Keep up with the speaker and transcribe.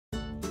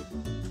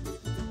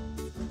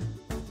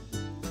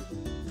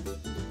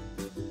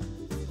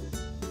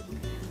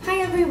Hi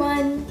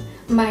everyone!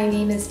 My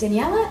name is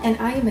Daniela and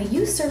I am a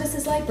Youth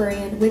Services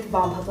Librarian with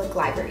Vaughan Public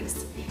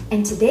Libraries.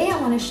 And today I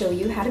want to show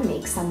you how to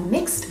make some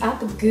mixed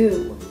up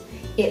goo.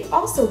 It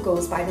also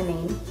goes by the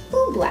name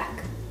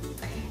Oobleck.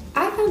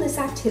 I found this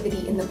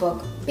activity in the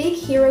book Big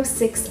Hero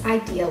 6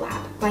 Idea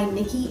Lab by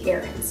Nikki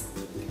Ahrens.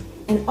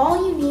 And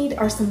all you need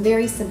are some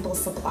very simple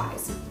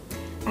supplies.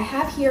 I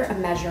have here a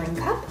measuring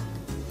cup,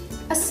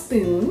 a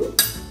spoon,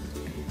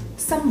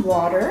 some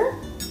water,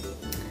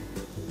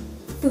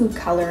 food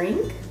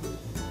coloring,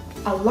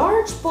 a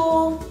large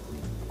bowl,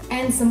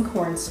 and some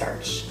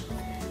cornstarch.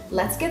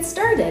 Let's get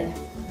started.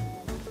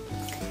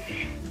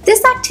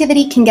 This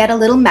activity can get a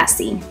little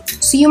messy,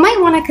 so you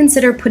might want to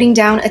consider putting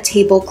down a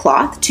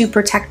tablecloth to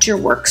protect your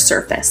work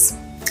surface.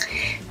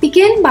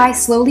 Begin by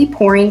slowly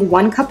pouring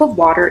 1 cup of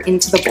water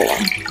into the bowl.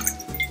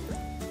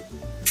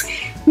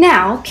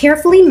 Now,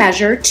 carefully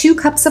measure 2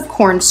 cups of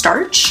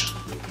cornstarch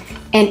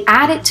and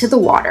add it to the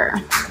water.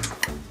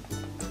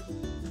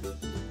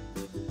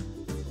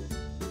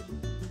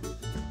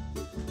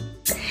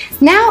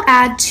 Now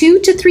add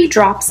 2 to 3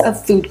 drops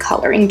of food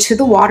coloring to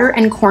the water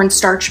and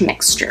cornstarch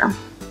mixture.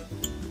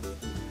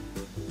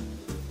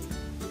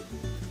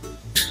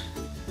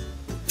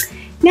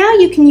 Now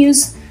you can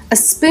use a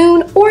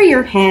spoon or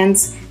your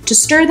hands to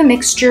stir the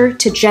mixture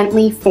to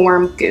gently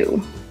form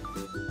goo.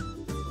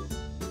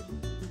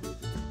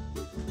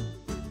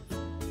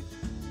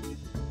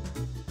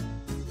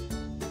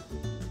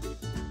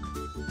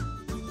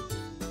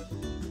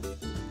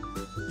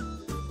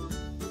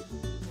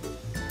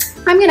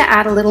 I'm going to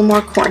add a little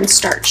more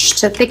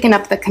cornstarch to thicken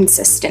up the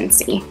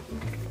consistency.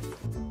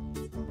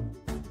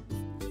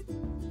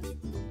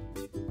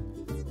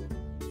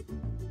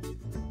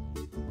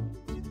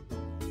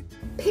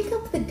 Pick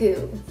up the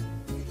goo.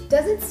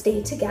 Does it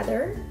stay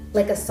together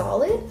like a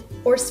solid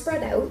or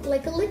spread out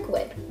like a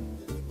liquid?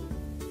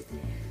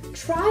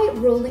 Try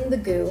rolling the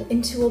goo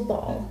into a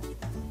ball.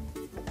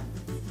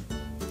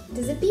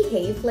 Does it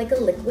behave like a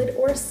liquid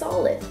or a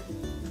solid?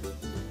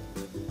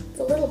 It's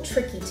a little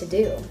tricky to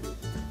do.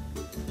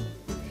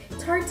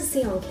 It's hard to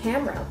see on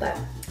camera, but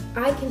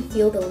I can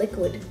feel the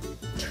liquid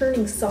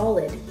turning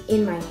solid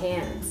in my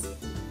hands.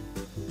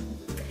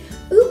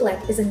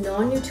 Oobleck is a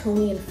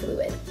non-Newtonian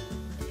fluid.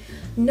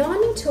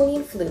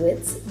 Non-Newtonian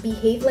fluids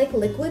behave like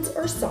liquids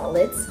or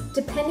solids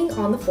depending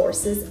on the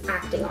forces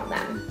acting on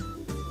them.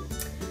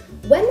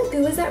 When the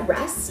goo is at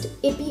rest,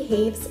 it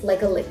behaves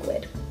like a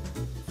liquid.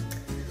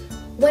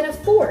 When a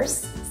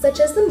force, such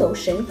as the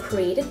motion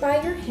created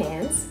by your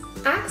hands,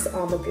 acts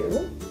on the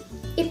goo,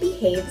 it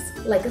behaves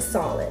like a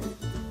solid.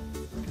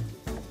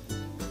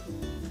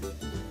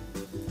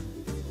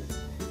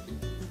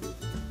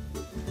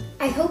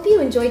 I hope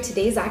you enjoyed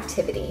today's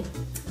activity.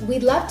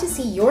 We'd love to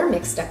see your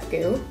mixed up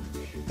goo.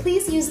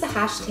 Please use the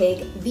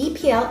hashtag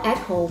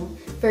VPLAtHome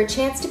for a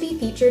chance to be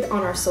featured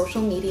on our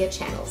social media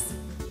channels.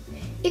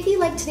 If you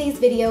liked today's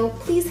video,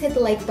 please hit the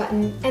like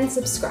button and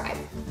subscribe.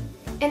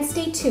 And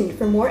stay tuned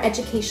for more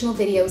educational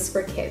videos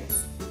for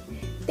kids.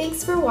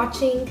 Thanks for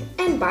watching,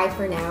 and bye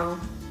for now.